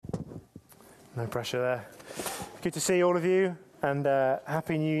No pressure there. Good to see all of you, and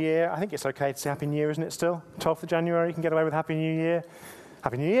Happy New Year. I think it's okay to say Happy New Year, isn't it still? 12th of January, you can get away with Happy New Year.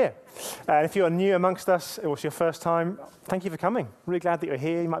 Happy New Year. And if you're new amongst us, or it's your first time, thank you for coming. Really glad that you're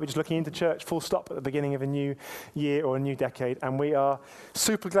here. You might be just looking into church full stop at the beginning of a new year or a new decade. And we are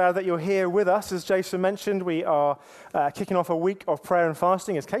super glad that you're here with us. As Jason mentioned, we are kicking off a week of prayer and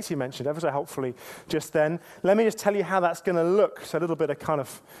fasting, as Casey mentioned, ever so helpfully just then. Let me just tell you how that's going to look. So a little bit of kind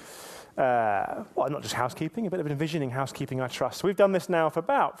of not just housekeeping, a bit of envisioning housekeeping, I trust. We've done this now for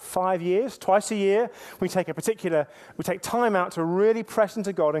about 5 years. Twice a year, we take time out to really press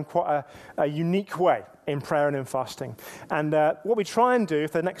into God in quite a unique way in prayer and in fasting. And what we try and do,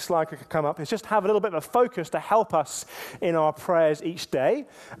 if the next slide could come up, is just have a little bit of a focus to help us in our prayers each day.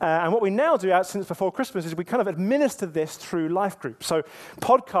 And what we now do out since before Christmas is we kind of administer this through life groups. So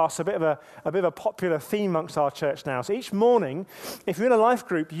podcasts are a bit of a popular theme amongst our church now. So each morning, if you're in a life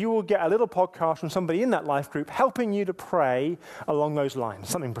group, you will get a little podcast from somebody in that life group helping you to pray along those lines.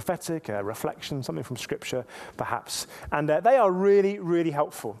 Something prophetic, a reflection, something from Scripture, perhaps. And they are really, really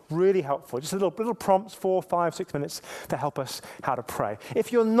helpful. Really helpful. Just little prompts, 4, 5, 6 minutes to help us how to pray.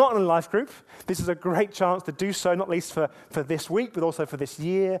 If you're not in a life group, this is a great chance to do so, not least for this week, but also for this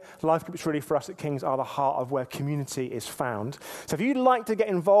year. Life groups really for us at Kings are the heart of where community is found. So if you'd like to get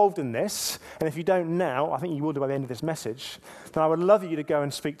involved in this, and if you don't now, I think you will do by the end of this message, then I would love you to go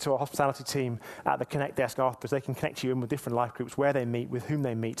and speak to our hospitality team at the Connect desk afterwards. They can connect you in with different life groups, where they meet, with whom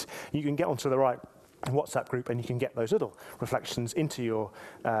they meet. You can get onto the right WhatsApp group, and you can get those little reflections into your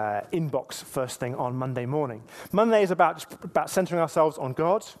inbox first thing on Monday morning. Monday is about centering ourselves on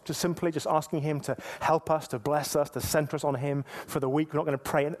God, just asking Him to help us, to bless us, to center us on Him for the week. We're not going to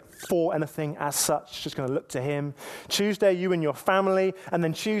pray for anything as such, just going to look to Him. Tuesday, you and your family, and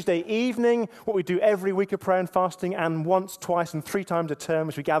then Tuesday evening, what we do every week of prayer and fasting, and once, twice, and 3 times a term,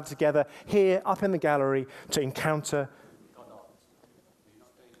 as we gather together here up in the gallery to encounter.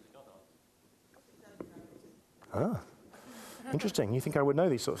 Interesting. You think I would know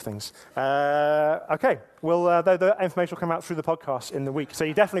these sort of things. Okay. Well, the information will come out through the podcast in the week. So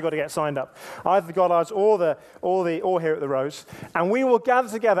you definitely got to get signed up. Either the Goddards or here at the Rose. And we will gather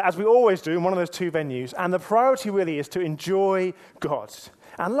together, as we always do, in one of those 2 venues. And the priority really is to enjoy God.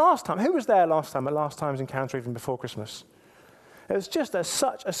 And last time, who was there last time at last time's encounter, even before Christmas? It was just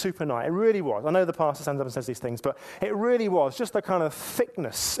such a super night. It really was. I know the pastor stands up and says these things, but it really was just the kind of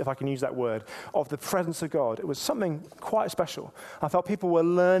thickness, if I can use that word, of the presence of God. It was something quite special. I felt people were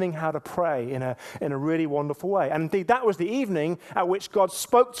learning how to pray in a really wonderful way. And indeed, that was the evening at which God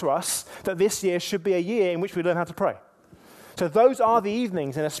spoke to us that this year should be a year in which we learn how to pray. So those are the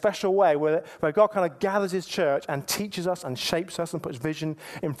evenings in a special way where God kind of gathers His church and teaches us and shapes us and puts vision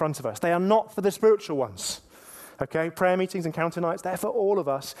in front of us. They are not for the spiritual ones. Okay, prayer meetings and counter nights, they're for all of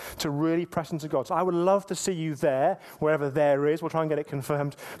us to really press into God. So I would love to see you there, wherever there is. We'll try and get it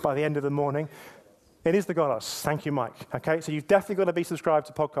confirmed by the end of the morning. It is the Goddards. Thank you, Mike. Okay, so you've definitely got to be subscribed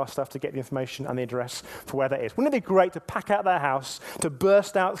to podcast stuff to get the information and the address for where that is. Wouldn't it be great to pack out their house, to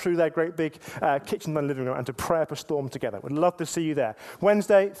burst out through their great big kitchen and living room, and to pray up a storm together? We'd love to see you there.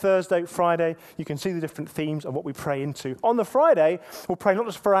 Wednesday, Thursday, Friday, you can see the different themes of what we pray into. On the Friday, we'll pray not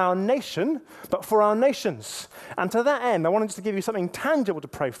just for our nation, but for our nations. And to that end, I wanted to give you something tangible to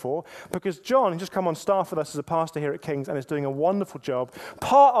pray for, because John, who's just come on staff with us as a pastor here at Kings and is doing a wonderful job,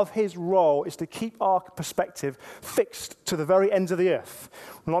 part of his role is to keep our perspective fixed to the very ends of the earth.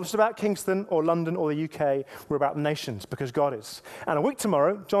 We're not just about Kingston or London or the UK, we're about nations, because God is. And a week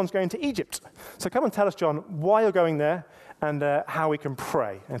tomorrow, John's going to Egypt. So come and tell us, John, why you're going there and how we can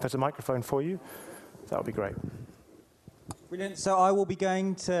pray. And if there's a microphone for you, that would be great. Brilliant. So I will be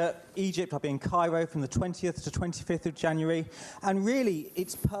going to Egypt. I'll be in Cairo from the 20th to 25th of January. And really,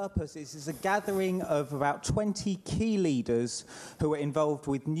 its purpose is a gathering of about 20 key leaders who are involved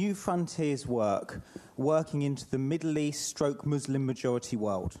with New Frontiers work, working into the Middle East / Muslim majority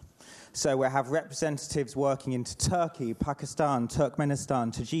world. So we'll have representatives working into Turkey, Pakistan,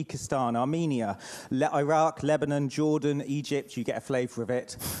 Turkmenistan, Tajikistan, Armenia, Iraq, Lebanon, Jordan, Egypt. You get a flavour of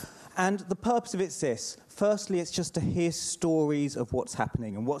it. And the purpose of it's this. Firstly, it's just to hear stories of what's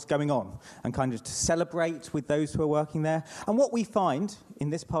happening and what's going on, and kind of to celebrate with those who are working there. And what we find in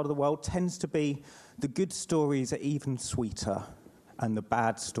this part of the world tends to be the good stories are even sweeter, and the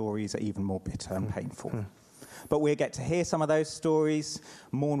bad stories are even more bitter and painful. But we'll get to hear some of those stories,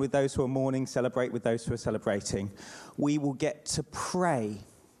 mourn with those who are mourning, celebrate with those who are celebrating. We will get to pray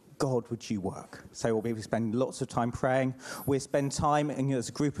God, would you work? So we'll be spending lots of time praying. We'll spend time, as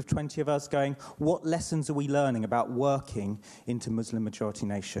a group of 20 of us, going, what lessons are we learning about working into Muslim majority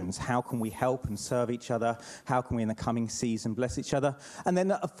nations? How can we help and serve each other? How can we, in the coming season, bless each other? And then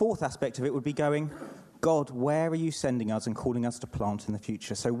a fourth aspect of it would be going, God, where are you sending us and calling us to plant in the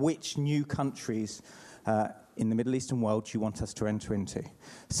future? So which new countries in the Middle Eastern world do you want us to enter into?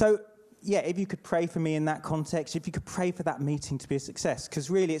 So, yeah, if you could pray for me in that context, if you could pray for that meeting to be a success, because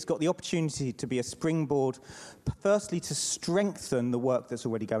really it's got the opportunity to be a springboard, firstly to strengthen the work that's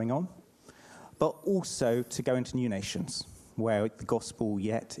already going on, but also to go into new nations where the gospel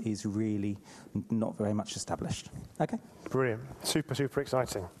yet is really not very much established. Okay? Brilliant. Super, super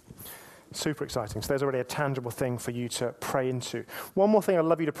exciting. Super exciting. So there's already a tangible thing for you to pray into. One more thing I'd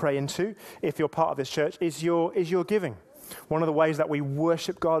love you to pray into, if you're part of this church, is your giving. One of the ways that we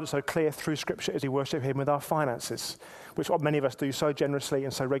worship God so clear through Scripture is we worship Him with our finances, which what many of us do so generously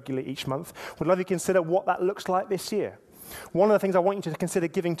and so regularly each month. We'd love you to consider what that looks like this year. One of the things I want you to consider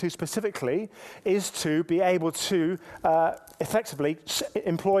giving to specifically is to be able to effectively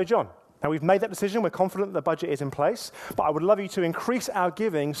employ John. Now, we've made that decision. We're confident that the budget is in place, but I would love you to increase our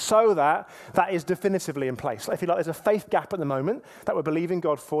giving so that that is definitively in place. If you like, there's a faith gap at the moment that we're believing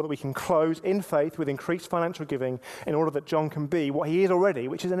God for, that we can close in faith with increased financial giving in order that John can be what he is already,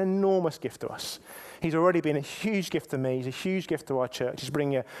 which is an enormous gift to us. He's already been a huge gift to me. He's a huge gift to our church. He's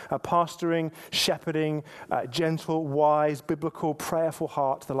bringing a pastoring, shepherding, gentle, wise, biblical, prayerful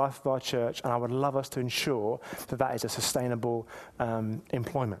heart to the life of our church, and I would love us to ensure that that is a sustainable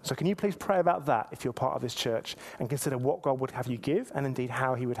employment. So can you please pray about that if you're part of this church and consider what God would have you give, and indeed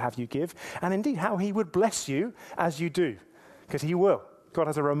how he would have you give, and indeed how he would bless you as you do, because he will. God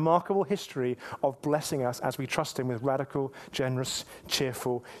has a remarkable history of blessing us as we trust him with radical, generous,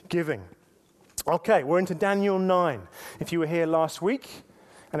 cheerful giving. Okay, we're into Daniel 9. If you were here last week,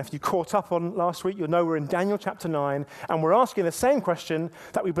 and if you caught up on last week, you'll know we're in Daniel chapter 9, and we're asking the same question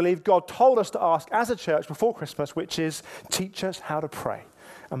that we believe God told us to ask as a church before Christmas, which is, teach us how to pray.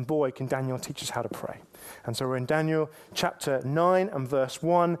 And boy, can Daniel teach us how to pray. And so we're in Daniel chapter 9 and verse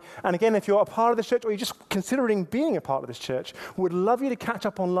 1. And again, if you're a part of this church or you're just considering being a part of this church, we'd love you to catch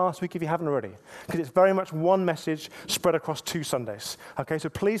up on last week if you haven't already, because it's very much one message spread across 2 Sundays. Okay, so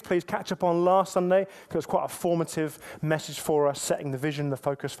please catch up on last Sunday, because it's quite a formative message for us, setting the vision, the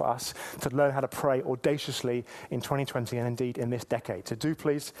focus for us to learn how to pray audaciously in 2020 and indeed in this decade. So do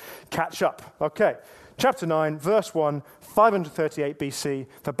please catch up. Okay. Chapter 9, verse 1, 538 BC,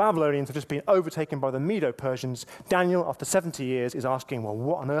 the Babylonians have just been overtaken by the Medo-Persians. Daniel, after 70 years, is asking, well,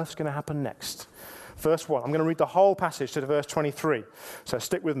 what on earth is going to happen next? Verse 1, I'm going to read the whole passage to verse 23, so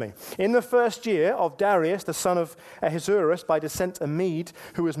stick with me. In the first year of Darius, the son of Ahasuerus, by descent a Mede,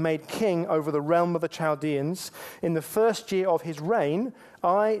 who was made king over the realm of the Chaldeans, in the first year of his reign,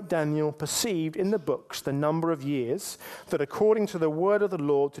 I, Daniel, perceived in the books the number of years that according to the word of the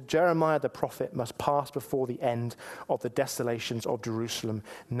Lord to Jeremiah the prophet must pass before the end of the desolations of Jerusalem,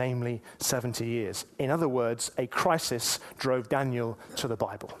 namely 70 years. In other words, a crisis drove Daniel to the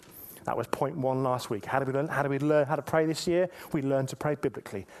Bible. That was point 1 last week. How do we learn how to pray this year? We learn to pray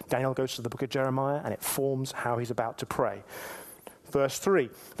biblically. Daniel goes to the book of Jeremiah, and it forms how he's about to pray. Verse 3,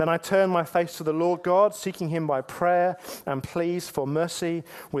 then I turned my face to the Lord God, seeking him by prayer and pleas for mercy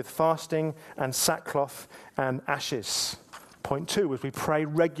with fasting and sackcloth and ashes. Point 2 was we pray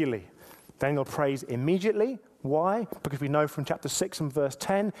regularly. Daniel prays immediately. Why? Because we know from chapter 6 and verse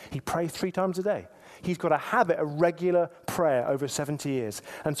 10, he prays 3 times a day. He's got a habit of regular prayer over 70 years.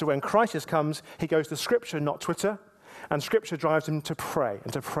 And so when crisis comes, he goes to Scripture, not Twitter. And Scripture drives him to pray,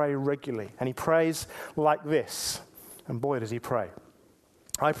 and to pray regularly. And he prays like this. And boy, does he pray.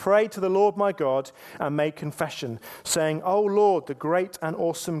 I prayed to the Lord my God and made confession, saying, O Lord, the great and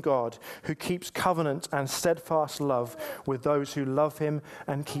awesome God, who keeps covenant and steadfast love with those who love him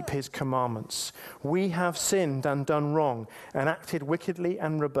and keep his commandments. We have sinned and done wrong and acted wickedly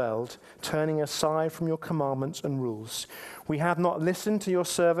and rebelled, turning aside from your commandments and rules. We have not listened to your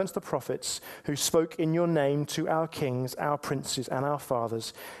servants, the prophets, who spoke in your name to our kings, our princes, and our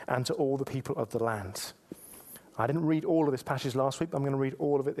fathers, and to all the people of the land. I didn't read all of this passage last week, but I'm going to read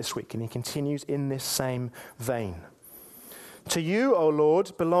all of it this week. And he continues in this same vein. To you, O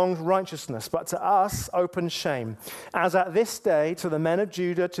Lord, belongs righteousness, but to us open shame. As at this day, to the men of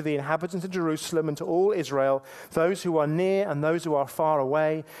Judah, to the inhabitants of Jerusalem, and to all Israel, those who are near and those who are far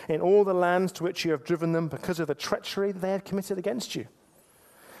away, in all the lands to which you have driven them because of the treachery that they had committed against you.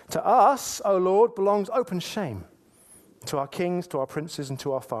 To us, O Lord, belongs open shame. To our kings, to our princes, and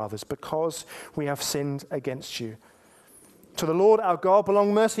to our fathers, because we have sinned against you. To the Lord our God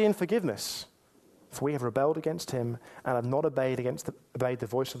belong mercy and forgiveness, For we have rebelled against him and have not obeyed the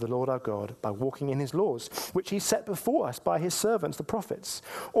voice of the Lord our God by walking in his laws, which he set before us by his servants, the prophets.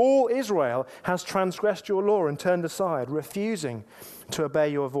 All Israel has transgressed your law and turned aside, refusing to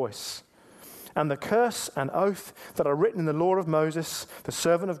obey your voice. And the curse and oath that are written in the law of Moses, the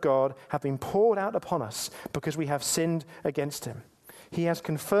servant of God, have been poured out upon us because we have sinned against him. He has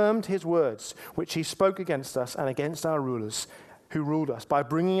confirmed his words, which he spoke against us and against our rulers, who ruled us, by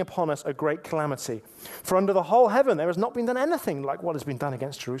bringing upon us a great calamity. For under the whole heaven there has not been done anything like what has been done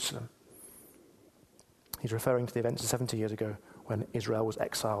against Jerusalem. He's referring to the events of 70 years ago when Israel was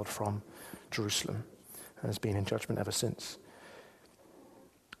exiled from Jerusalem and has been in judgment ever since.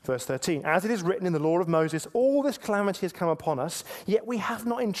 Verse 13, as it is written in the law of Moses, all this calamity has come upon us, yet we have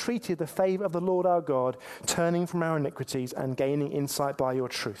not entreated the favor of the Lord our God, turning from our iniquities and gaining insight by your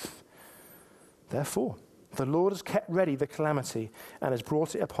truth. Therefore, the Lord has kept ready the calamity and has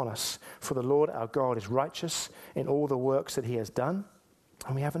brought it upon us. For the Lord our God is righteous in all the works that he has done,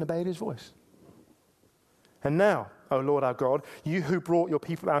 and we haven't obeyed his voice. And now, O Lord our God, you who brought your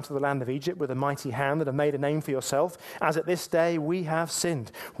people out of the land of Egypt with a mighty hand and have made a name for yourself, as at this day we have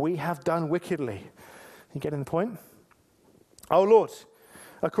sinned, we have done wickedly. You getting the point? O Lord,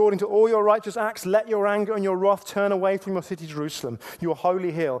 according to all your righteous acts, let your anger and your wrath turn away from your city Jerusalem, your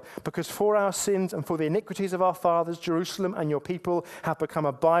holy hill, because for our sins and for the iniquities of our fathers, Jerusalem and your people have become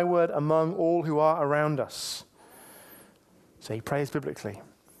a byword among all who are around us. So he prays biblically.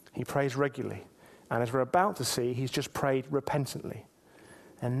 He prays regularly. And as we're about to see, he's just prayed repentantly.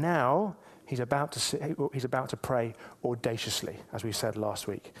 And now he's about to pray audaciously, as we said last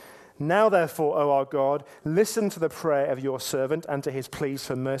week. Now, therefore, O our God, listen to the prayer of your servant and to his pleas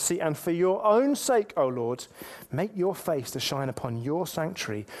for mercy. And for your own sake, O Lord, make your face to shine upon your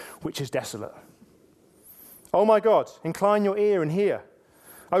sanctuary, which is desolate. O my God, incline your ear and hear.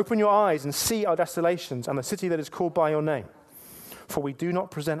 Open your eyes and see our desolations and the city that is called by your name. For we do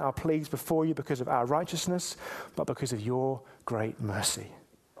not present our pleas before you because of our righteousness, but because of your great mercy.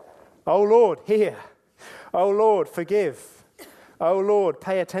 O Lord, hear. O Lord, forgive. O Lord,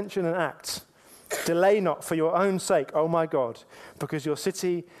 pay attention and act. Delay not for your own sake, O my God, because your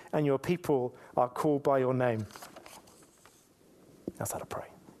city and your people are called by your name. That's how to pray.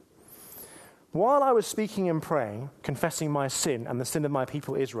 While I was speaking and praying, confessing my sin and the sin of my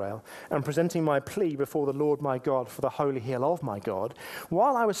people Israel, and presenting my plea before the Lord my God for the holy hill of my God,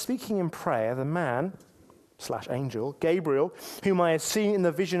 while I was speaking in prayer, the man / angel, Gabriel, whom I had seen in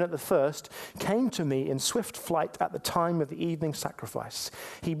the vision at the first, came to me in swift flight at the time of the evening sacrifice.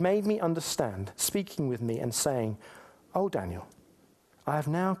 He made me understand, speaking with me and saying, O Daniel, I have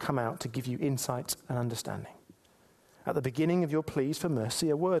now come out to give you insight and understanding. At the beginning of your pleas for mercy,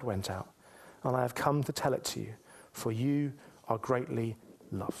 a word went out, and I have come to tell it to you, for you are greatly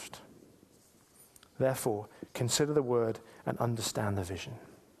loved. Therefore, consider the word and understand the vision.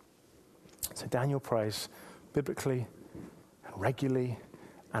 So Daniel prays biblically and regularly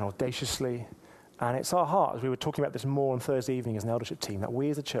and audaciously. And it's our heart, as we were talking about this more on Thursday evening as an eldership team, that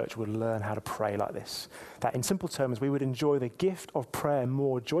we as a church would learn how to pray like this. That in simple terms, we would enjoy the gift of prayer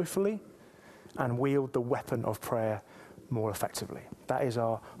more joyfully and wield the weapon of prayer more effectively. That is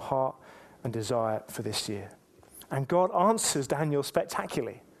our heart and desire for this year. And God answers Daniel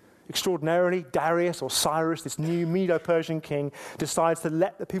spectacularly. Extraordinarily, Darius or Cyrus, this new Medo-Persian king, decides to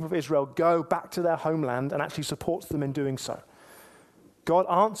let the people of Israel go back to their homeland and actually supports them in doing so. God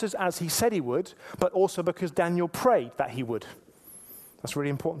answers as he said he would, but also because Daniel prayed that he would. That's really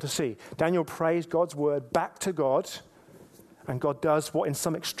important to see. Daniel prays God's word back to God, and God does what in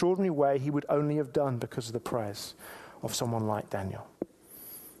some extraordinary way he would only have done because of the prayers of someone like Daniel.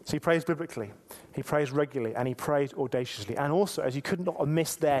 So he prays biblically, he prays regularly, and he prays audaciously. And also, as you could not have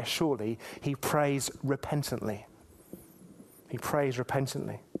missed there, surely, he prays repentantly. He prays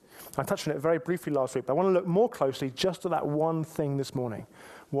repentantly. I touched on it very briefly last week, but I want to look more closely just at that one thing this morning,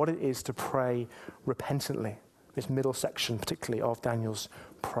 what it is to pray repentantly, this middle section particularly of Daniel's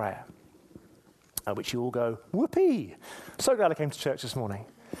prayer, at which you all go, whoopee! So glad I came to church this morning.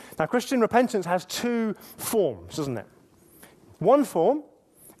 Now, Christian repentance has two forms, doesn't it? One form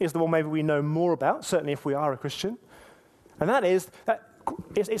is the one maybe we know more about, certainly if we are a Christian. And that is,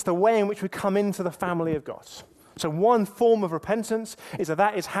 it's the way in which we come into the family of God. So one form of repentance is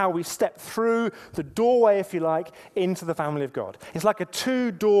that is how we step through the doorway, if you like, into the family of God. It's like a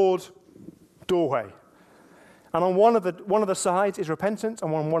two-doored doorway. And on one of the sides is repentance,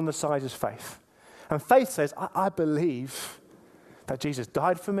 and on one of the sides is faith. And faith says, I believe that Jesus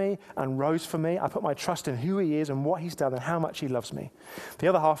died for me and rose for me. I put my trust in who he is and what he's done and how much he loves me. The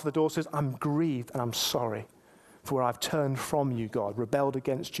other half of the door says, I'm grieved and I'm sorry for where I've turned from you, God, rebelled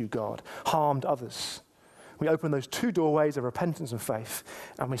against you, God, harmed others. We open those two doorways of repentance and faith,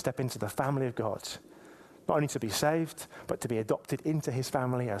 and we step into the family of God. Not only to be saved, but to be adopted into his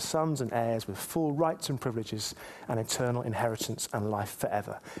family as sons and heirs with full rights and privileges and eternal inheritance and life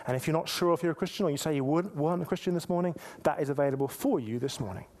forever. And if you're not sure if you're a Christian, or you say you weren't a Christian this morning, that is available for you this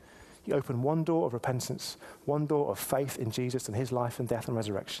morning. You open one door of repentance, one door of faith in Jesus and his life and death and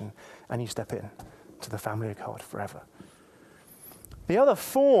resurrection, and you step in to the family of God forever. The other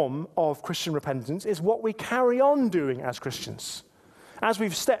form of Christian repentance is what we carry on doing as Christians. As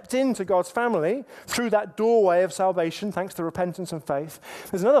we've stepped into God's family through that doorway of salvation, thanks to repentance and faith,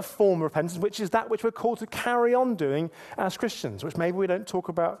 there's another form of repentance, which is that which we're called to carry on doing as Christians, which maybe we don't talk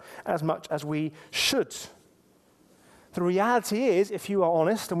about as much as we should. The reality is, if you are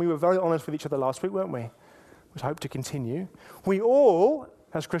honest, and we were very honest with each other last week, weren't we? Which I hope to continue. We all,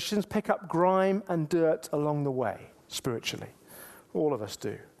 as Christians, pick up grime and dirt along the way, spiritually. All of us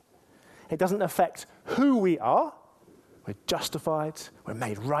do. It doesn't affect who we are. We're justified, we're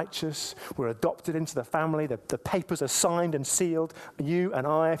made righteous, we're adopted into the family, the papers are signed and sealed. You and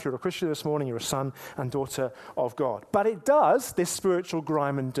I, if you're a Christian this morning, you're a son and daughter of God. But it does, this spiritual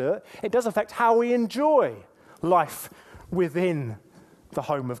grime and dirt, it does affect how we enjoy life within the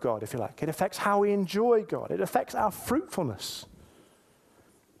home of God, if you like. It affects how we enjoy God. It affects our fruitfulness.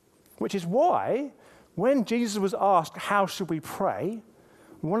 Which is why, when Jesus was asked, how should we pray,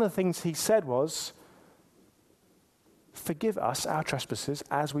 one of the things he said was, forgive us our trespasses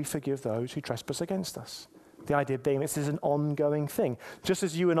as we forgive those who trespass against us. The idea being this is an ongoing thing. Just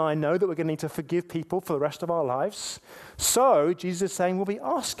as you and I know that we're going to need to forgive people for the rest of our lives, so Jesus is saying we'll be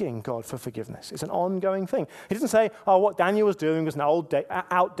asking God for forgiveness. It's an ongoing thing. He doesn't say, oh, what Daniel was doing was an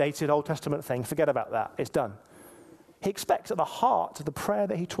outdated Old Testament thing. Forget about that. It's done. He expects at the heart of the prayer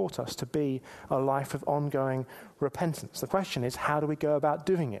that he taught us to be a life of ongoing repentance. The question is, how do we go about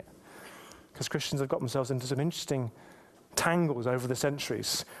doing it? Because Christians have got themselves into some interesting tangles over the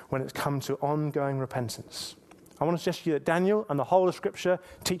centuries when it's come to ongoing repentance. I want to suggest to you that Daniel and the whole of Scripture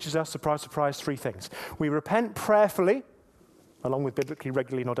teaches us, surprise, surprise, three things. We repent prayerfully, along with biblically,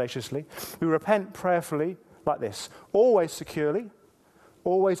 regularly, and audaciously. We repent prayerfully like this, always securely,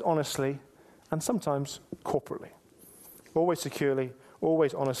 always honestly, and sometimes corporately. Always securely,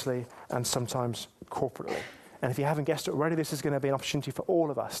 always honestly, and sometimes corporately. And if you haven't guessed it already, this is going to be an opportunity for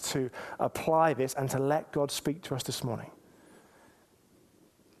all of us to apply this and to let God speak to us this morning.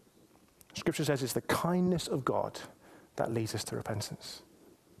 Scripture says it's the kindness of God that leads us to repentance.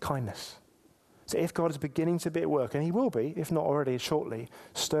 Kindness. So if God is beginning to be at work, and he will be, if not already shortly,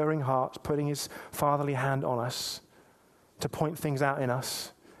 stirring hearts, putting his fatherly hand on us to point things out in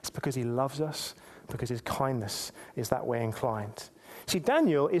us, it's because he loves us, because his kindness is that way inclined. See,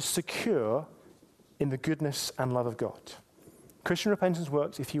 Daniel is secure in the goodness and love of God. Christian repentance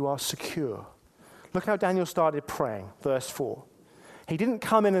works if you are secure. Look how Daniel started praying, verse 4. He didn't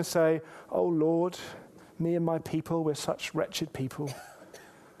come in and say, oh Lord, me and my people, we're such wretched people.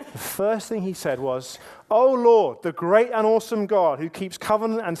 The first thing he said was, oh Lord, the great and awesome God who keeps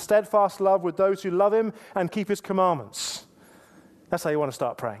covenant and steadfast love with those who love him and keep his commandments. That's how you want to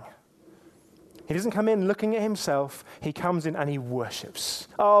start praying. He doesn't come in looking at himself. He comes in and he worships.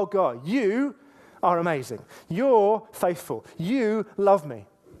 Oh God, you are amazing. You're faithful. You love me.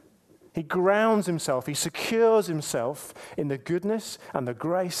 He grounds himself, he secures himself in the goodness and the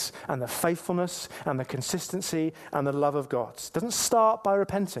grace and the faithfulness and the consistency and the love of God. Doesn't start by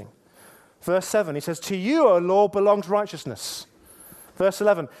repenting. Verse 7, he says, to you, O Lord, belongs righteousness. Verse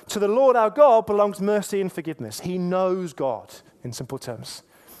 11, to the Lord our God belongs mercy and forgiveness. He knows God, in simple terms.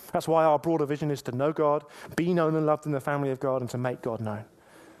 That's why our broader vision is to know God, be known and loved in the family of God, and to make God known.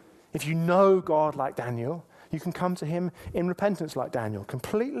 If you know God like Daniel, you can come to him in repentance like Daniel,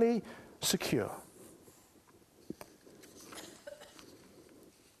 completely secure.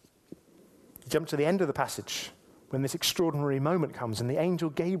 Jump to the end of the passage when this extraordinary moment comes and the angel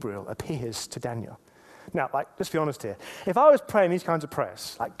Gabriel appears to Daniel. Now, let's be honest here. If I was praying these kinds of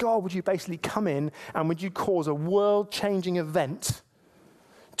prayers, God, would you basically come in and would you cause a world-changing event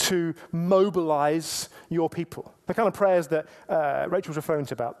to mobilize your people? The kind of prayers that Rachel was referring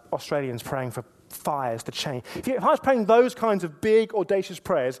to about Australians praying for fires to change. If I was praying those kinds of big, audacious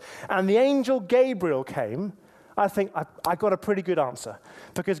prayers, and the angel Gabriel came, I think I got a pretty good answer.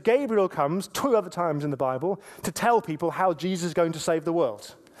 Because Gabriel comes 2 other times in the Bible to tell people how Jesus is going to save the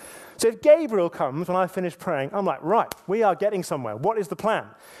world. So if Gabriel comes when I finish praying, I'm like, right, we are getting somewhere. What is the plan?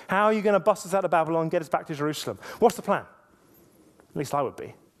 How are you going to bust us out of Babylon and get us back to Jerusalem? What's the plan? At least I would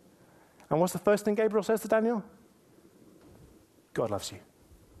be. And what's the first thing Gabriel says to Daniel? God loves you.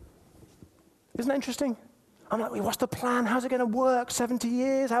 Isn't that interesting? I'm like, what's the plan? How's it going to work? 70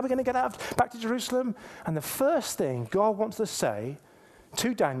 years? How are we going to get back to Jerusalem? And the first thing God wants to say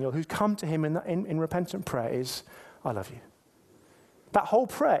to Daniel, who's come to him in repentant prayer, is, I love you. That whole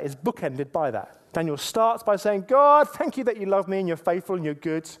prayer is bookended by that. Daniel starts by saying, God, thank you that you love me and you're faithful and you're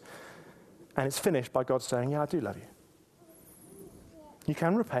good. And it's finished by God saying, yeah, I do love you. You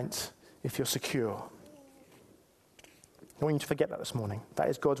can repent if you're secure. I want you to forget that this morning. That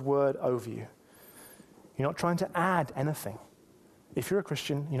is God's word over you. You're not trying to add anything. If you're a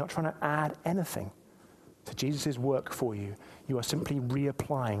Christian, you're not trying to add anything to Jesus' work for you. You are simply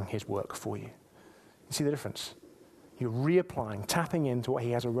reapplying his work for you. You see the difference? You're reapplying, tapping into what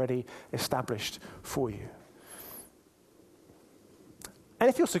he has already established for you. And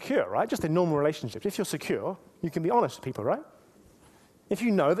if you're secure, right, just in normal relationships, if you're secure, you can be honest with people, right? If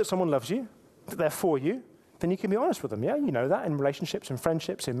you know that someone loves you, that they're for you, then you can be honest with them, yeah? You know that in relationships, in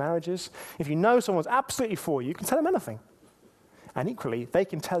friendships, in marriages. If you know someone's absolutely for you, you can tell them anything. And equally, they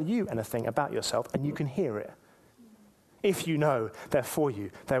can tell you anything about yourself, and you can hear it. If you know they're for you,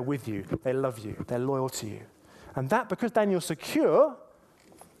 they're with you, they love you, they're loyal to you. And that, because Daniel's secure,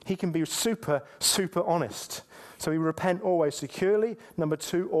 he can be super, super honest. So we repent always securely. Number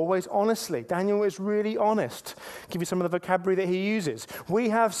 2, always honestly. Daniel is really honest. Give you some of the vocabulary that he uses. We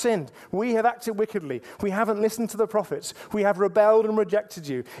have sinned. We have acted wickedly. We haven't listened to the prophets. We have rebelled and rejected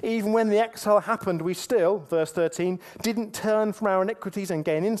you. Even when the exile happened, we still, verse 13, didn't turn from our iniquities and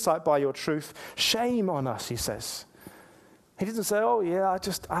gain insight by your truth. Shame on us, he says. He doesn't say, oh yeah,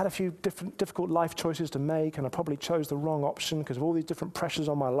 I had a few difficult life choices to make and I probably chose the wrong option because of all these different pressures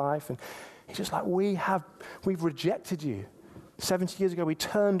on my life. And he's just like, we've rejected you. 70 years ago, we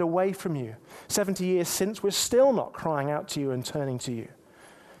turned away from you. 70 years since, we're still not crying out to you and turning to you.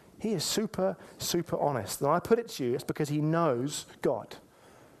 He is super, super honest. And I put it to you, it's because he knows God.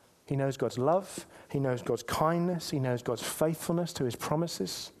 He knows God's love. He knows God's kindness. He knows God's faithfulness to his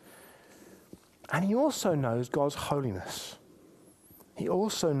promises. And he also knows God's holiness. He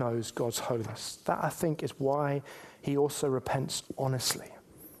also knows God's holiness. That, I think, is why he also repents honestly.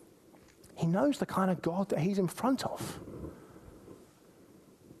 He knows the kind of God that he's in front of.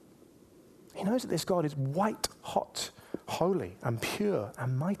 He knows that this God is white hot, holy and pure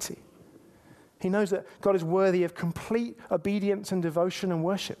and mighty. He knows that God is worthy of complete obedience and devotion and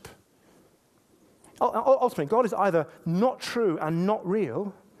worship. Ultimately, God is either not true and not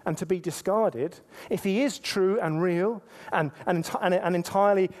real and to be discarded. If he is true and real and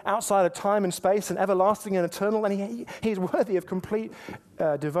entirely outside of time and space and everlasting and eternal, then he is worthy of complete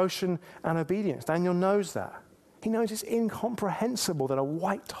devotion and obedience. Daniel knows that. He knows it's incomprehensible that a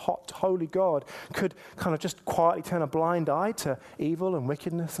white-hot, holy God could kind of just quietly turn a blind eye to evil and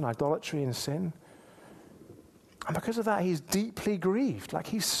wickedness and idolatry and sin. And because of that, he's deeply grieved. Like,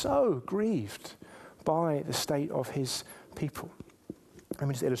 he's so grieved by the state of his people. Let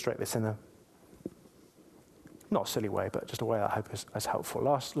me just illustrate this in a not a silly way, but just a way that I hope is helpful.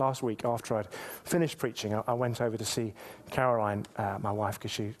 Last week, after I'd finished preaching, I went over to see Caroline, my wife,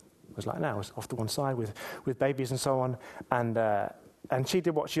 because she was like, now, was off to one side with babies and so on. And she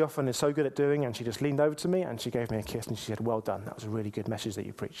did what she often is so good at doing, and she just leaned over to me and she gave me a kiss and she said, well done, that was a really good message that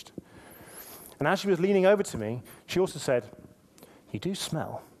you preached. And as she was leaning over to me, she also said, you do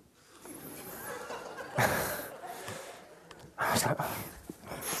smell. I was like,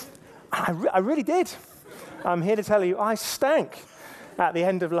 I really did. I'm here to tell you, I stank at the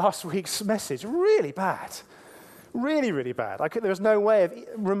end of last week's message. Really bad. Really, really bad. There was no way of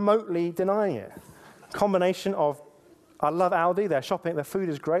remotely denying it. Combination of, I love Aldi, their food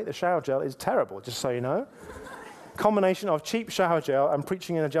is great, the shower gel is terrible, just so you know. Combination of cheap shower gel and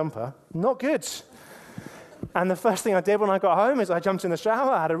preaching in a jumper, not good. And the first thing I did when I got home is I jumped in the shower,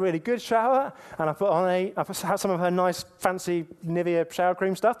 I had a really good shower, and I put some of her nice fancy Nivea shower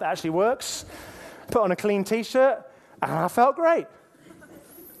cream stuff that actually works, put on a clean t-shirt, and I felt great.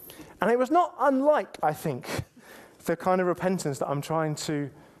 And it was not unlike, I think, the kind of repentance that I'm trying to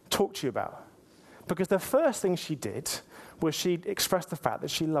talk to you about. Because the first thing she did was she expressed the fact that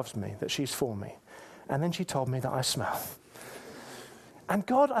she loves me, that she's for me. And then she told me that I smell. And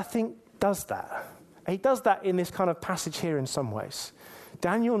God, I think, does that. He does that in this kind of passage here in some ways.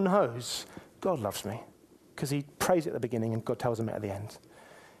 Daniel knows God loves me because he prays at the beginning and God tells him it at the end.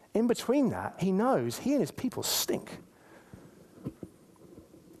 In between that, he knows he and his people stink.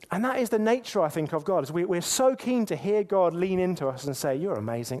 And that is the nature, I think, of God. Is we're so keen to hear God lean into us and say, you're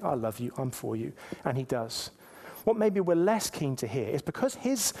amazing, I love you, I'm for you. And he does. What maybe we're less keen to hear is because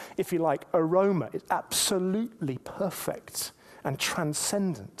his, if you like, aroma is absolutely perfect and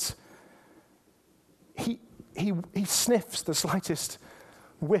transcendent. He sniffs the slightest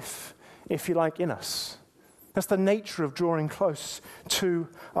whiff, if you like, in us. That's the nature of drawing close to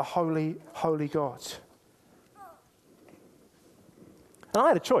a holy, holy God. And I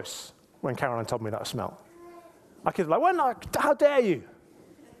had a choice when Caroline told me that smell. I could be like, well, how dare you?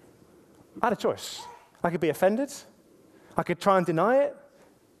 I had a choice. I could be offended. I could try and deny it.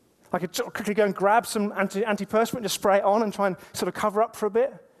 I could quickly go and grab some antiperspirant and just spray it on and try and sort of cover up for a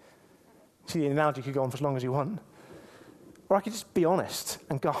bit. See, the analogy could go on for as long as you want. Or I could just be honest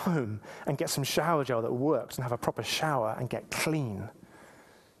and go home and get some shower gel that works and have a proper shower and get clean.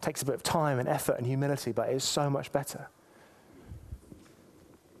 It takes a bit of time and effort and humility, but it is so much better.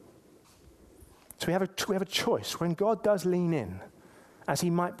 So we have a choice. When God does lean in, as he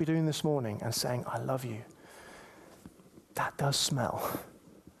might be doing this morning, and saying, I love you, that does smell.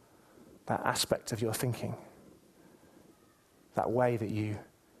 That aspect of your thinking. That way that you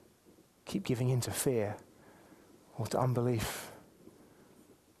keep giving in to fear or to unbelief,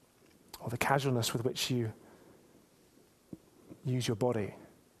 or the casualness with which you use your body,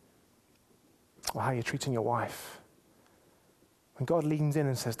 or how you're treating your wife. When God leans in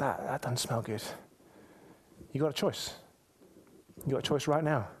and says, that doesn't smell good, you've got a choice. You've got a choice right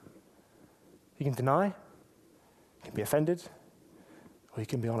now. You can deny, you can be offended, or you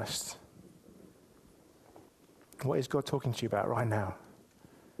can be honest. What is God talking to you about right now?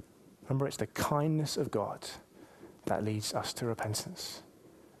 Remember, it's the kindness of God that leads us to repentance.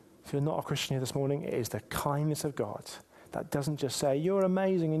 If you're not a Christian here this morning, it is the kindness of God that doesn't just say, you're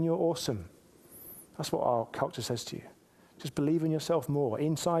amazing and you're awesome. That's what our culture says to you. Just believe in yourself more.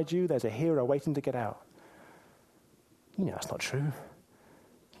 Inside you, there's a hero waiting to get out. You know that's not true.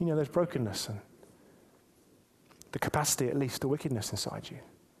 You know there's brokenness and the capacity, at least, the wickedness inside you.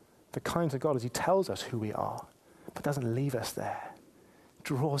 The kindness of God is he tells us who we are, but doesn't leave us there.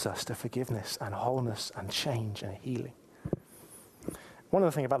 Draws us to forgiveness and wholeness and change and healing. One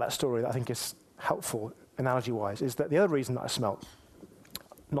other thing about that story that I think is helpful, analogy-wise, is that the other reason that I smelt,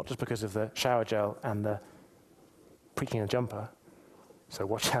 not just because of the shower gel and the preaching a jumper, so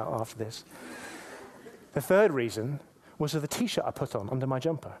watch out after this. The third reason was the T-shirt I put on under my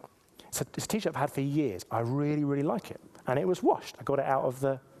jumper. It's a T-shirt I've had for years. I really, really like it. And it was washed. I got it out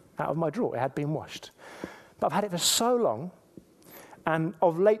of my drawer. It had been washed. But I've had it for so long, and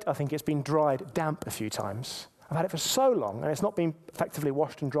of late I think it's been dried damp a few times. I've had it for so long, and it's not been effectively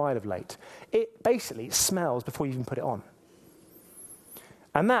washed and dried of late. It basically smells before you even put it on.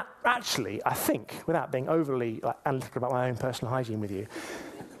 And that actually, I think, without being overly analytical about my own personal hygiene with you,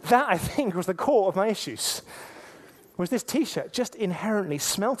 that I think was the core of my issues, was this T-shirt just inherently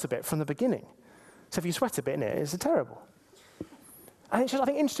smelt a bit from the beginning. So if you sweat a bit in it, it's terrible. And it's just, I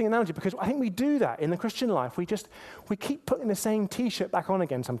think, interesting analogy, because I think we do that in the Christian life. We keep putting the same T-shirt back on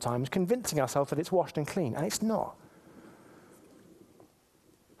again sometimes, convincing ourselves that it's washed and clean, and it's not.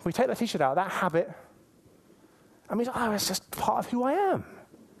 If we take that T-shirt out, that habit, I mean, it's just part of who I am.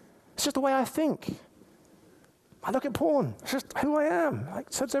 It's just the way I think. I look at porn. It's just who I am.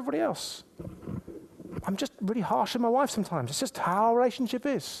 So does everybody else. I'm just really harsh with my wife sometimes. It's just how our relationship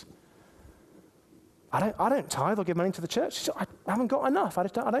is. I don't tithe or give money to the church. I haven't got enough. I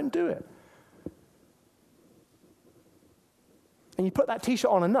don't do it. And you put that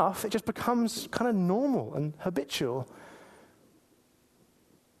T-shirt on enough, it just becomes kind of normal and habitual.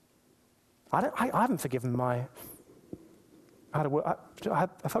 I haven't forgiven I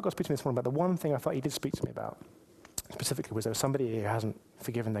felt God speak to me this morning about the one thing I thought he did speak to me about. Specifically, was there was somebody who hasn't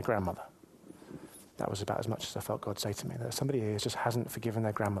forgiven their grandmother. That was about as much as I felt God say to me. There's somebody who just hasn't forgiven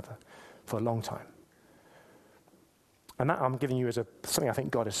their grandmother for a long time. And that I'm giving you as something I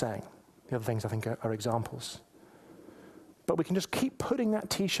think God is saying. The other things I think are examples. But we can just keep putting that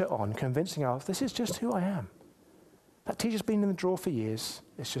T-shirt on, convincing ourselves, this is just who I am. That T-shirt's been in the drawer for years.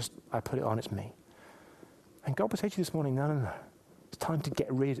 It's just, I put it on, it's me. And God will say to you this morning, no. It's time to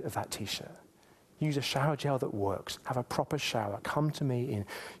get rid of that T-shirt. Use a shower gel that works. Have a proper shower. Come to me in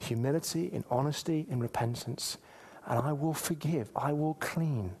humility, in honesty, in repentance, and I will forgive. I will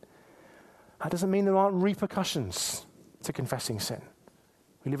clean. That doesn't mean there aren't repercussions to confessing sin.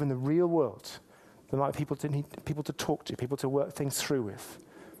 We live in the real world. There might be people to talk to, people to work things through with.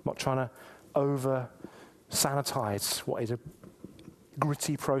 I'm not trying to over-sanitize what is a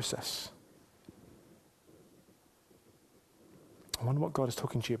gritty process. I wonder what God is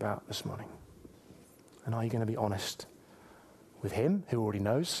talking to you about this morning. And are you going to be honest with him, who already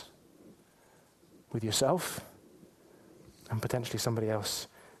knows, with yourself, and potentially somebody else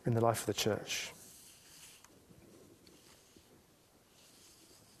in the life of the church?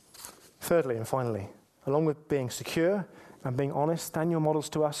 Thirdly and finally, along with being secure and being honest, Daniel models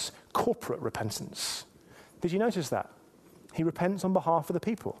to us corporate repentance. Did you notice that? He repents on behalf of the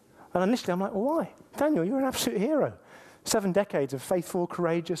people. And initially I'm like, well, why? Daniel, you're an absolute hero. 7 decades of faithful,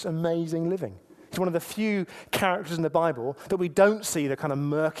 courageous, amazing living. He's one of the few characters in the Bible that we don't see the kind of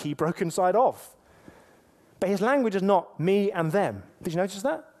murky, broken side of. But his language is not me and them. Did you notice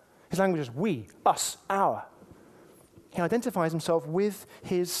that? His language is we, us, our. He identifies himself with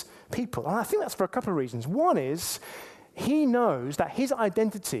his people. And I think that's for a couple of reasons. One is he knows that his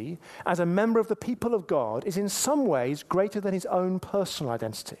identity as a member of the people of God is in some ways greater than his own personal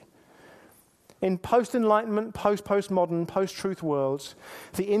identity. In post-enlightenment, post-postmodern, post-truth worlds,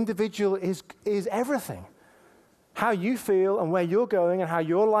 the individual is everything. How you feel and where you're going and how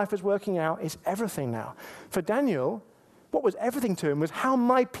your life is working out is everything now. For Daniel, what was everything to him was how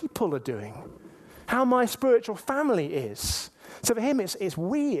my people are doing, how my spiritual family is. So for him, it's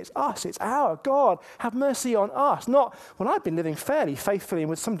we, it's us, it's our. God, have mercy on us. Not, well, I've been living fairly faithfully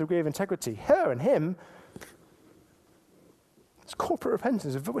and with some degree of integrity. Her and him, it's corporate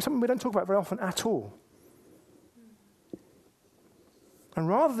repentance, something we don't talk about very often at all. And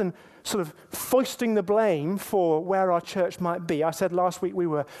rather than sort of foisting the blame for where our church might be, I said last week we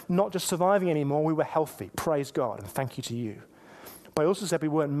were not just surviving anymore, we were healthy. Praise God, and thank you to you. But I also said we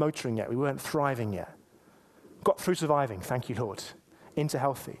weren't motoring yet, we weren't thriving yet. Got through surviving, thank you, Lord. Into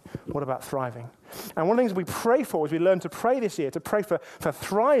healthy. What about thriving? And one of the things we pray for as we learn to pray this year, to pray for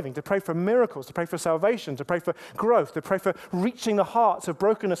thriving, to pray for miracles, to pray for salvation, to pray for growth, to pray for reaching the hearts of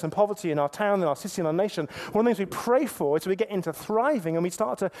brokenness and poverty in our town, in our city, in our nation. One of the things we pray for is we get into thriving and we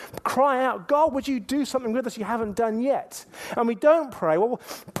start to cry out, God, would you do something with us you haven't done yet? And we don't pray, well,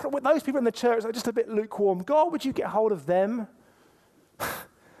 with those people in the church that are just a bit lukewarm, God, would you get hold of them?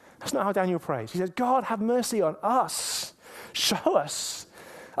 That's not how Daniel prays. He says, God, have mercy on us. Show us,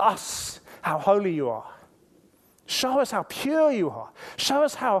 how holy you are. Show us how pure you are. Show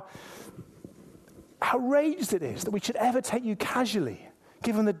us how outrageous it is that we should ever take you casually,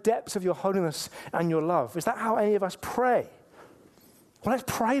 given the depths of your holiness and your love. Is that how any of us pray? Well, let's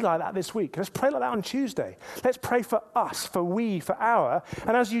pray like that this week. Let's pray like that on Tuesday. Let's pray for us, for we, for our.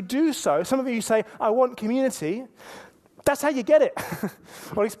 And as you do so, some of you say, I want community. That's how you get it.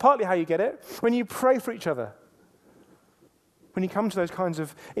 Or at least partly how you get it. When you pray for each other. When you come to those kinds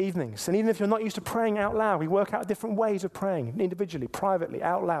of evenings. And even if you're not used to praying out loud, we work out different ways of praying, individually, privately,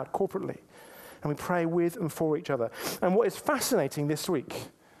 out loud, corporately. And we pray with and for each other. And what is fascinating this week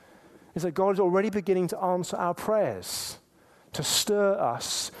is that God is already beginning to answer our prayers, to stir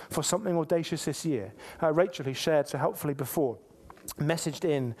us for something audacious this year. Rachel, who shared so helpfully before, messaged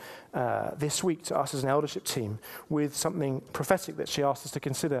in this week to us as an eldership team with something prophetic that she asked us to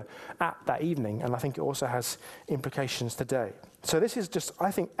consider at that evening, and I think it also has implications today. So this is just,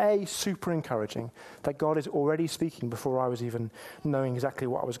 I think, super encouraging that God is already speaking before I was even knowing exactly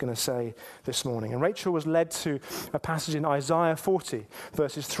what I was going to say this morning. And Rachel was led to a passage in Isaiah 40,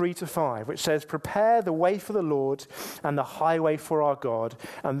 verses 3-5, which says, prepare the way for the Lord and the highway for our God,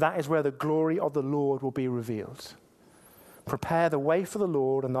 and that is where the glory of the Lord will be revealed. Prepare the way for the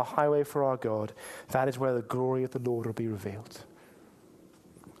Lord and the highway for our God. That is where the glory of the Lord will be revealed.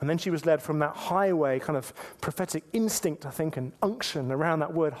 And then she was led from that highway, kind of prophetic instinct, I think, and unction around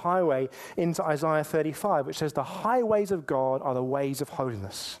that word highway into Isaiah 35, which says the highways of God are the ways of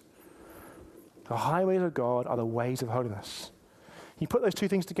holiness. The highways of God are the ways of holiness. You put those two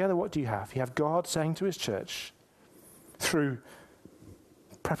things together, what do you have? You have God saying to his church, through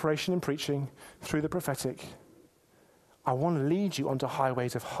preparation and preaching, through the prophetic, I want to lead you onto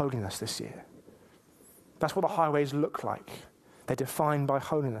highways of holiness this year. That's what the highways look like. They're defined by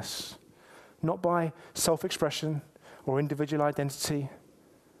holiness, not by self-expression or individual identity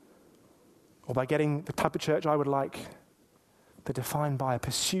or by getting the type of church I would like. They're defined by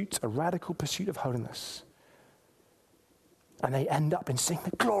a radical pursuit of holiness. And they end up in seeing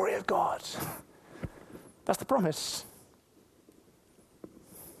the glory of God. That's the promise.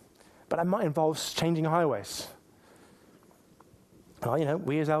 But that might involve changing highways. Well,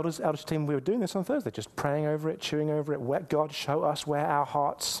 we as elders team, we were doing this on Thursday, just praying over it, chewing over it. Let God show us where our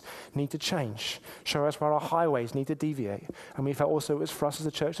hearts need to change. Show us where our highways need to deviate. And we felt also it was for us as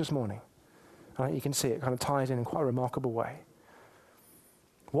a church this morning. And you can see it kind of ties in quite a remarkable way.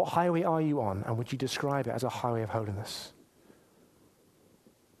 What highway are you on, and would you describe it as a highway of holiness?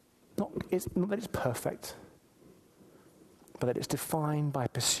 Not that it's perfect, but that it's defined by a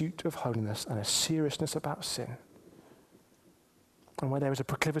pursuit of holiness and a seriousness about sin. And where there is a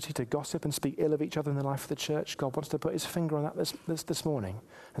proclivity to gossip and speak ill of each other in the life of the church, God wants to put his finger on that this morning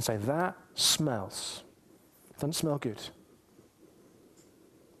and say, that smells. Doesn't smell good.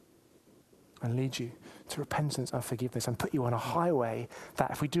 And lead you to repentance and forgiveness and put you on a highway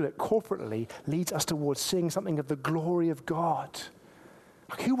that, if we do it corporately, leads us towards seeing something of the glory of God.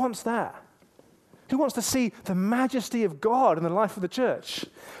 Like, who wants that? Who wants to see the majesty of God in the life of the church?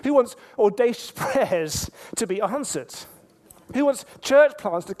 Who wants audacious prayers to be answered? Who wants church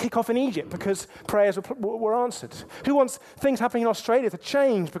plants to kick off in Egypt because prayers were answered? Who wants things happening in Australia to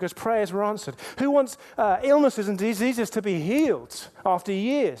change because prayers were answered? Who wants illnesses and diseases to be healed after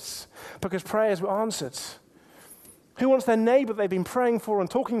years because prayers were answered? Who wants their neighbor they've been praying for and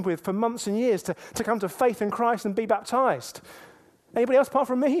talking with for months and years to come to faith in Christ and be baptized? Anybody else apart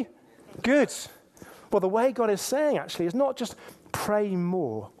from me? Good. Well, the way God is saying actually is not just pray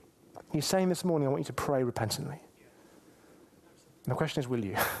more. He's saying this morning, I want you to pray repentantly. And the question is, will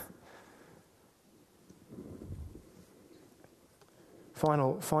you?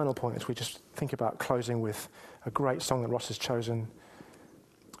 Final point as we just think about closing with a great song that Ross has chosen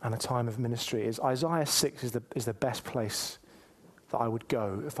and a time of ministry is Isaiah 6 is the best place that I would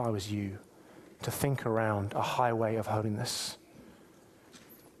go if I was you to think around a highway of holiness.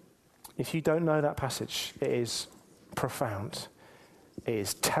 If you don't know that passage, it is profound. It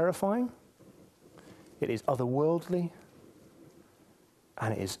is terrifying. It is otherworldly.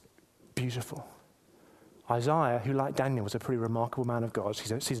 And it is beautiful. Isaiah, who like Daniel was a pretty remarkable man of God,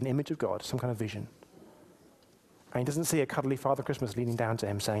 sees an image of God, some kind of vision. And he doesn't see a cuddly Father Christmas leaning down to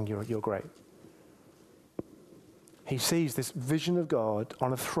him saying, you're great. He sees this vision of God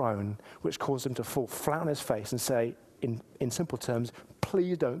on a throne which causes him to fall flat on his face and say, in simple terms,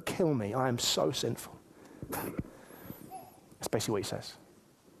 please don't kill me, I am so sinful. That's basically what he says.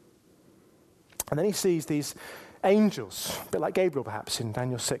 And then he sees these angels, a bit like Gabriel perhaps in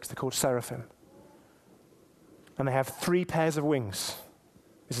Daniel 6, they're called seraphim. And they have 3 pairs of wings.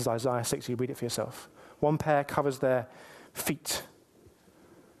 This is Isaiah 6, you read it for yourself. 1 pair covers their feet.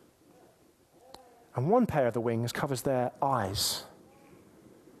 And 1 pair of the wings covers their eyes.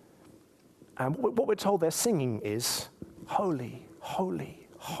 And what we're told they're singing is, holy, holy,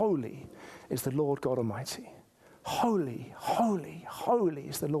 holy is the Lord God Almighty. Holy, holy, holy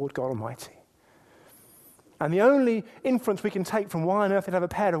is the Lord God Almighty. And the only inference we can take from why on earth they'd have a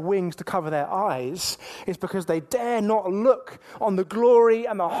pair of wings to cover their eyes is because they dare not look on the glory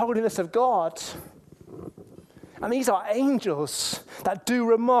and the holiness of God. And these are angels that do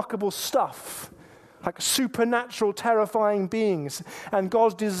remarkable stuff, like supernatural, terrifying beings. And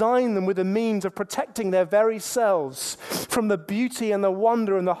God's designed them with a means of protecting their very selves from the beauty and the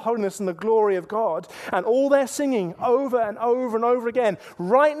wonder and the holiness and the glory of God. And all they're singing over and over and over again,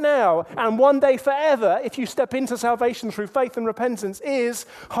 right now and one day forever, if you step into salvation through faith and repentance, is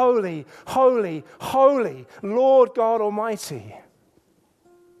holy, holy, holy, Lord God Almighty.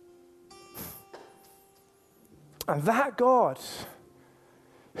 And that God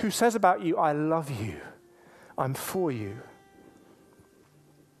who says about you, I love you, I'm for you,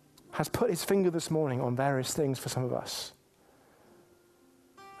 has put his finger this morning on various things for some of us.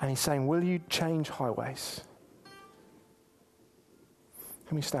 And he's saying, will you change highways?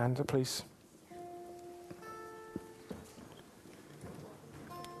 Can we stand, please?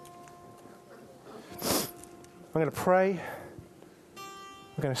 I'm going to pray.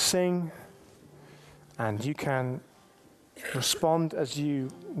 We're going to sing. And you can respond as you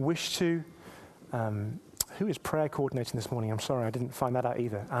wish to. Who is prayer coordinating this morning? I'm sorry, I didn't find that out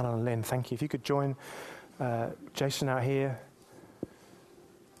either. Anna and Lynn, thank you. If you could join Jason out here.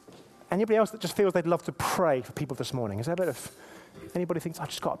 Anybody else that just feels they'd love to pray for people this morning? Is there a bit of, anybody thinks, I've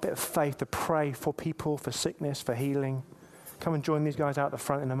just got a bit of faith to pray for people, for sickness, for healing? Come and join these guys out the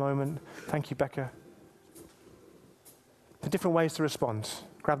front in a moment. Thank you, Becca. There are different ways to respond.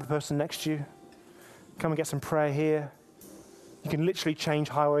 Grab the person next to you. Come and get some prayer here. You can literally change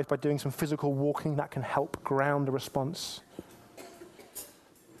highways by doing some physical walking. That can help ground the response.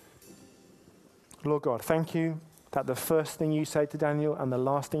 Lord God, thank you that the first thing you say to Daniel and the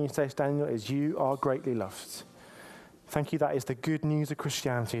last thing you say to Daniel is you are greatly loved. Thank you, that is the good news of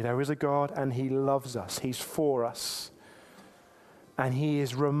Christianity. There is a God and he loves us. He's for us. And he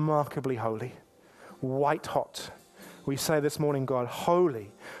is remarkably holy, white hot. We say this morning, God,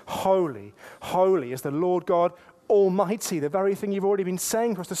 holy, holy, holy is the Lord God Almighty, the very thing you've already been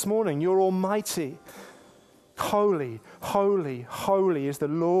saying to us this morning. You're almighty. Holy, holy, holy is the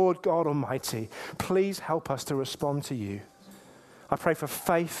Lord God Almighty. Please help us to respond to you. I pray for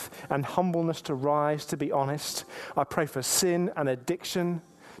faith and humbleness to rise, to be honest. I pray for sin and addiction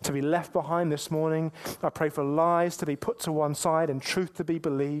to be left behind this morning. I pray for lies to be put to one side and truth to be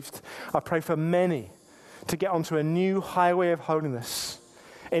believed. I pray for many to get onto a new highway of holiness.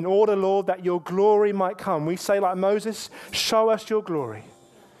 In order, Lord, that your glory might come. We say like Moses, show us your glory.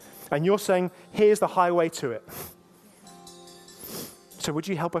 And you're saying, here's the highway to it. So would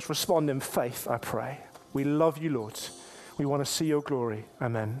you help us respond in faith, I pray. We love you, Lord. We want to see your glory.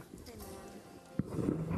 Amen.